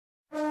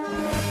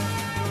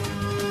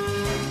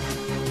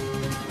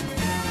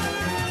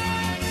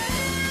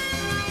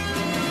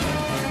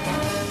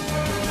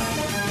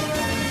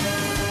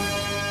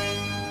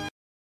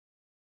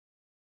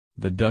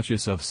The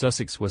Duchess of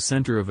Sussex was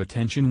center of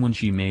attention when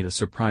she made a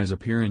surprise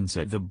appearance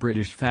at the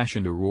British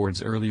Fashion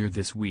Awards earlier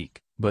this week,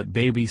 but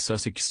Baby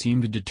Sussex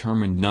seemed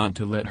determined not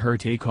to let her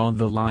take all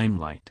the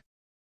limelight.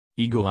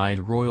 Eagle-eyed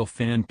royal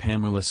fan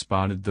Pamela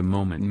spotted the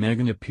moment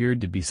Meghan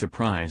appeared to be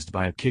surprised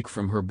by a kick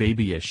from her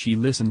baby as she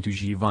listened to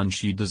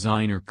Givenchy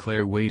designer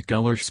Claire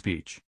Waite-Guller's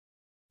speech.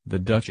 The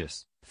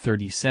Duchess,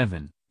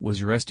 37,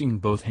 was resting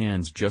both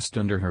hands just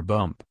under her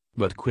bump,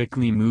 but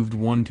quickly moved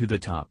one to the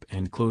top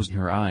and closed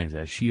her eyes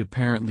as she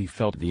apparently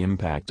felt the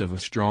impact of a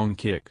strong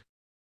kick.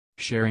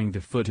 Sharing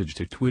the footage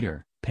to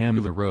Twitter,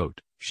 Pamela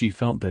wrote, "She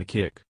felt that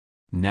kick.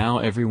 Now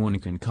everyone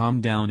can calm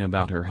down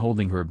about her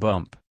holding her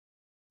bump.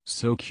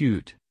 So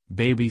cute."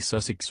 Baby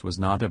Sussex was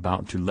not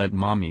about to let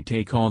mommy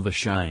take all the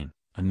shine,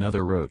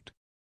 another wrote.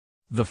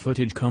 The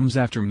footage comes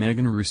after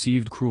Meghan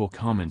received cruel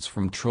comments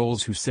from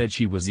trolls who said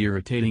she was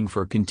irritating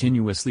for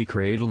continuously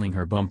cradling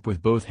her bump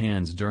with both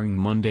hands during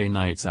Monday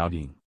night's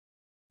outing.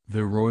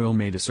 The royal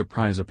made a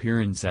surprise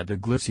appearance at the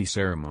glitzy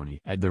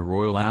ceremony at the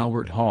Royal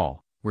Albert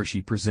Hall, where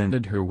she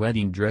presented her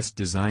wedding dress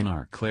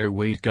designer Claire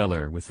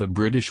Waite-Guller with the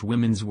British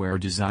Women's Wear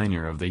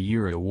Designer of the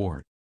Year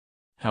award.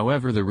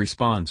 However, the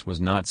response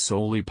was not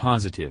solely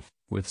positive,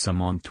 with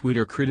some on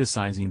Twitter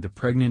criticizing the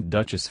pregnant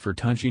Duchess for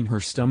touching her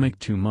stomach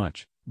too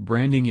much,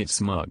 branding it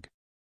smug.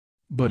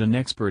 But an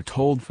expert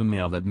told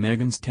Female that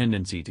Meghan's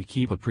tendency to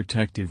keep a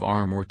protective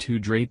arm or two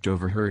draped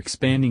over her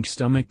expanding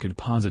stomach could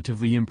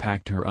positively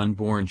impact her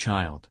unborn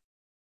child.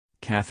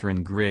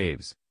 Catherine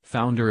Graves,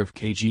 founder of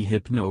KG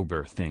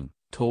Hypnobirthing,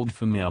 told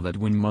Female that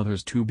when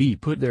mothers-to-be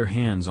put their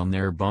hands on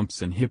their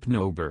bumps in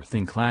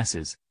hypnobirthing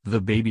classes, the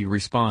baby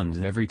responds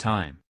every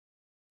time.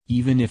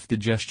 Even if the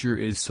gesture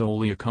is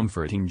solely a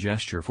comforting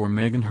gesture for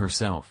Meghan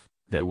herself,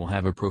 that will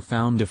have a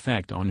profound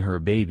effect on her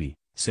baby,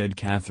 said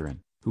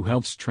Catherine, who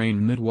helps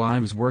train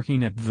midwives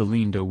working at the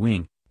Lindo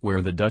Wing,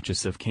 where the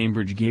Duchess of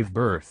Cambridge gave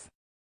birth.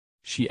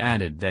 She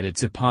added that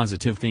it's a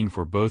positive thing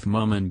for both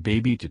mum and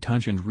baby to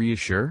touch and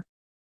reassure.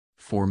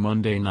 For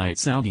Monday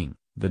night's outing,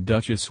 the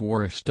Duchess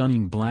wore a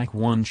stunning black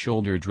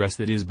one-shoulder dress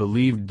that is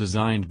believed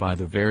designed by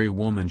the very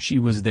woman she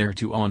was there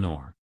to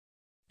honor.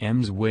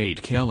 Ms.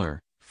 Waite-Guller,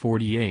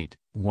 48,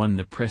 won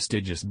the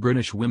prestigious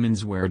British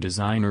Women's Wear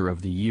Designer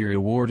of the Year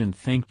award and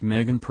thanked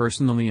Meghan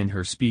personally in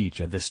her speech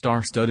at the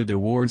star-studded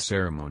awards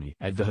ceremony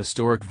at the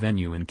historic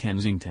venue in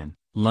Kensington,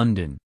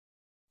 London.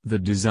 The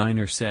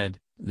designer said,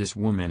 "This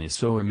woman is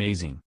so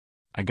amazing.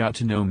 I got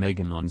to know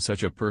Meghan on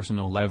such a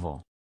personal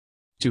level.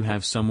 To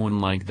have someone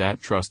like that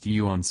trust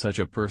you on such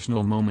a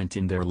personal moment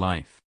in their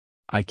life.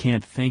 I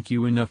can't thank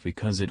you enough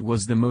because it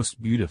was the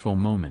most beautiful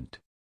moment."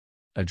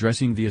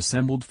 Addressing the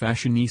assembled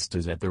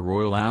fashionistas at the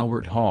Royal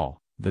Albert Hall,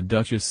 the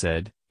Duchess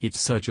said, "It's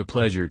such a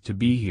pleasure to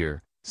be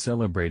here,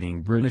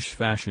 celebrating British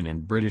fashion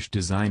and British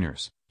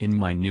designers, in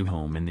my new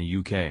home in the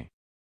UK."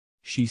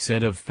 She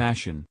said of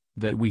fashion,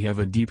 that we have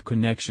a deep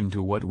connection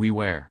to what we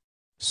wear.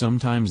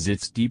 Sometimes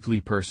it's deeply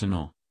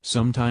personal,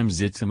 sometimes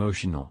it's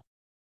emotional.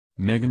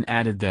 Meghan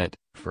added that,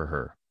 for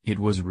her, it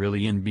was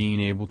really in being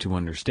able to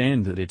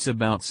understand that it's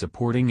about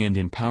supporting and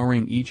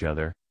empowering each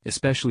other,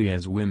 especially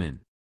as women.